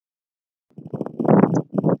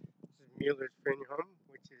Miller's funeral home,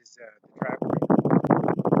 which is the driveway,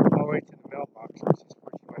 all the way to the mailbox, which is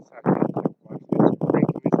 14 West Side Mailbox. Frank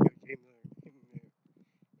and Miss J. Miller,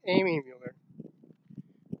 Amy Miller,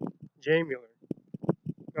 J. Miller,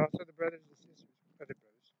 and also the brothers and sisters,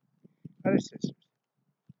 other sisters.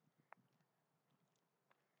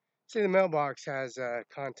 See, the mailbox has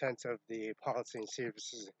contents of the policy and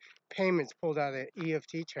services, payments pulled out of the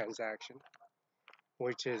EFT transaction,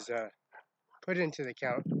 which is put into the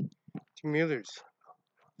account to Miller's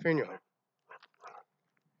funeral home.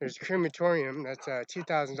 There's a crematorium, that's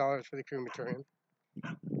 $2,000 for the crematorium.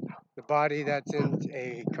 The body that's in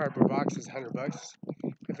a cardboard box is $100.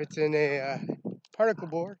 If it's in a particle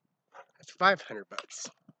board, that's $500.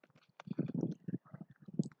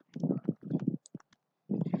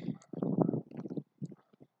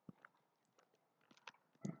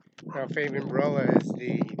 Now, Fabian Barela is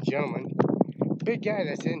the gentleman, big guy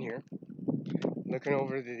that's in here, looking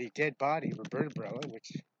over the dead body of Roberta Barela,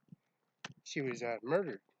 which she was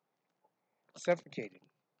murdered, suffocated,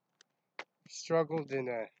 struggled, and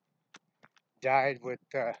died with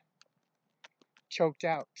choked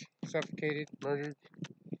out, suffocated, murdered,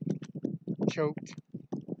 choked,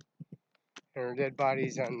 and her dead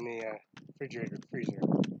body's on the refrigerator, freezer,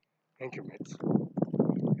 increments.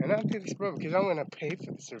 And I'm Felix Barela because I'm going to pay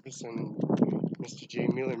for the service, and Mr. J.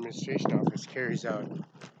 Miller Administration Office carries out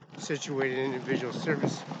situated individual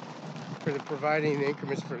service for the providing the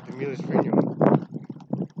increments for the Miller's funeral home.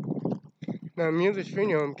 Now, Miller's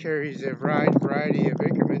funeral home carries a variety of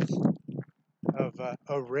increments of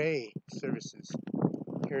array services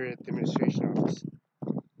here at the administration office,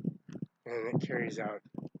 and it carries out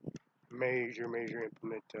major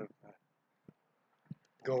implement of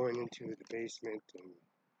going into the basement, and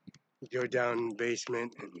you go down in the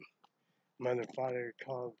basement, and mother and father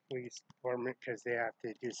call the police department because they have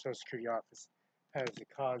to do Social Security office as the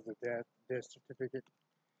cause of death certificate,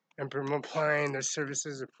 and from applying their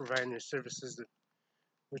services or providing their services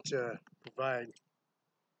which provide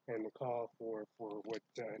and the call for what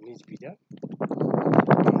needs to be done,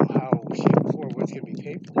 how, shape, or what's going to be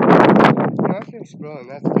paid for. Now, I'm Felix Barela, and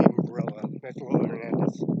that's Fabian Barela, that's Lola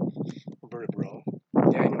Hernandez, Roberta Barela,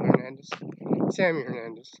 Daniel Hernandez, Sammy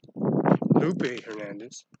Hernandez, Lupe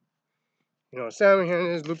Hernandez. You know, Sammy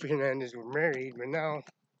Hernandez, Lupe Hernandez were married, but now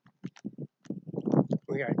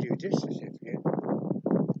we got to do this certificate.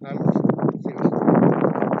 I'm Felix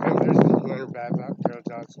Barela. There's Leonard Babcock, Daryl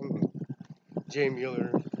Johnson, Jay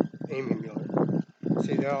Mueller, Amy Miller.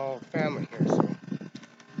 See, they're all family here, so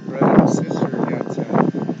brother and sister got to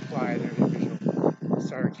apply their individual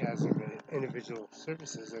sarcasm and individual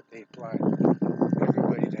services that they apply.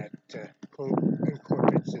 Everybody that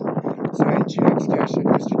incorporates and sign checks, cash it.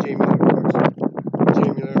 Mr. J. Miller, of course. J.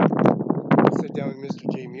 Miller, sit down with Mr.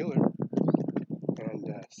 J. Miller and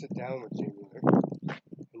sit down with J. Miller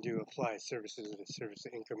and do apply services of the service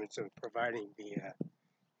increments of providing the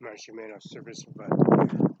Marshall service of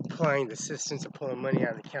applying the assistance of pulling money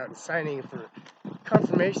out of the account and signing for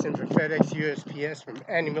confirmation for FedEx USPS from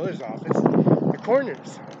Andy Miller's office, the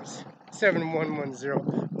coroner's office,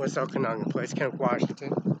 7110 West Okanagan Place, Kent,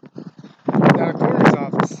 Washington. Now, the coroner's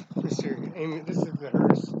office, Mr. Amy, this is the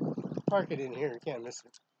hearse. Park it in here, you can't miss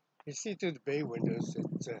it. You see through the bay windows,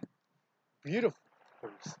 it's a beautiful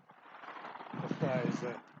hearse. Applies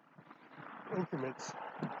increments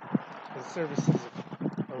and services of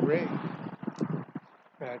array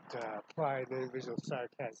that apply the individual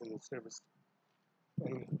sarcasm and service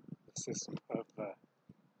in the system of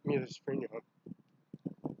Miller's funeral home.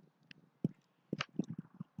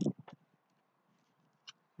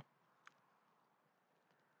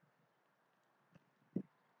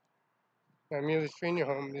 Now, Miller's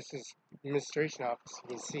funeral home, this is the administration office. You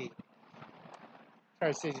can see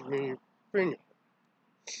Tri-Cities funeral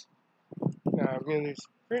home. Now, Miller's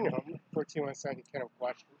funeral home, 14 West Side, Kent,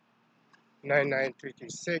 Washington,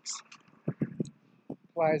 99336.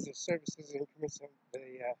 Applies the services and increments of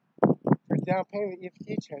the for down payment EFT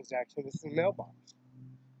transaction. This is the mailbox.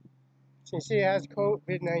 So you see it has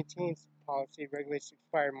COVID-19 policy regulations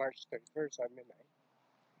expired March 31st at midnight.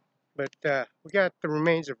 But we got the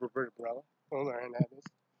remains of Roberta Barela, Lola Hernandez,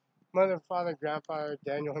 mother, father, grandfather,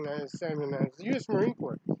 Daniel Hernandez, Samuel Hernandez, the U.S. Marine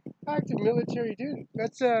Corps, active military duty.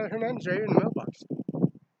 That's Hernandez right here in the mailbox.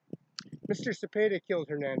 Mr. Cepeda killed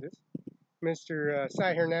Hernandez. Mr.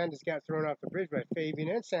 Cy Hernandez got thrown off the bridge by Fabian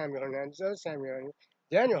and Samuel Hernandez, other Samuel Hernandez,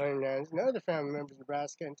 Daniel Hernandez, and other family members of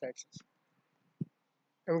Nebraska and Texas.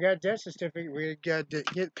 And we got a death certificate. We got to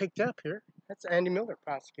get picked up here. That's Andy Miller,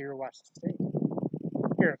 prosecutor of Washington State.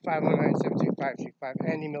 Here at 519-725-3535,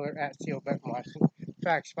 Andy Miller at Seal Benton, Washington.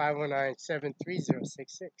 Fax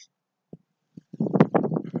 519-73066.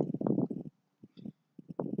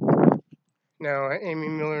 Now, Amy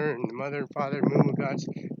Miller and the mother and father of Moo Gods,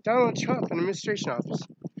 Donald Trump in the administration office.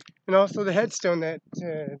 And also the headstone that's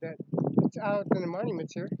out in the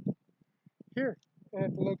monuments here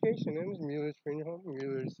at the location. And there's Mueller's funeral home,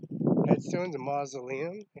 Mueller's headstones, a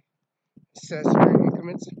mausoleum, accessory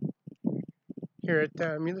increments here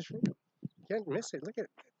at Mueller's funeral. Can't miss it. Look at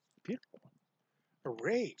it. Beautiful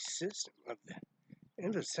array system of the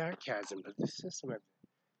end of sarcasm of the system of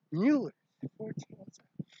Mueller. 14.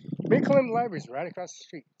 Mid-Columbia Library is right across the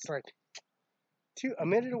street. It's like 2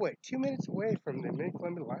 minutes away from the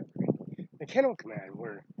Mid-Columbia Library. The Kennel Command,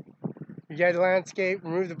 where you got the landscape,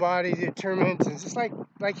 remove the body, determent, and just like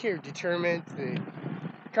here, determent, the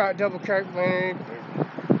double carpet liner,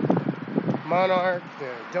 the monarch,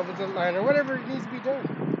 the double liner, whatever it needs to be done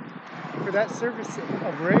for that service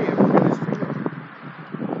array of Mueller's funeral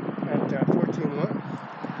at 14-1.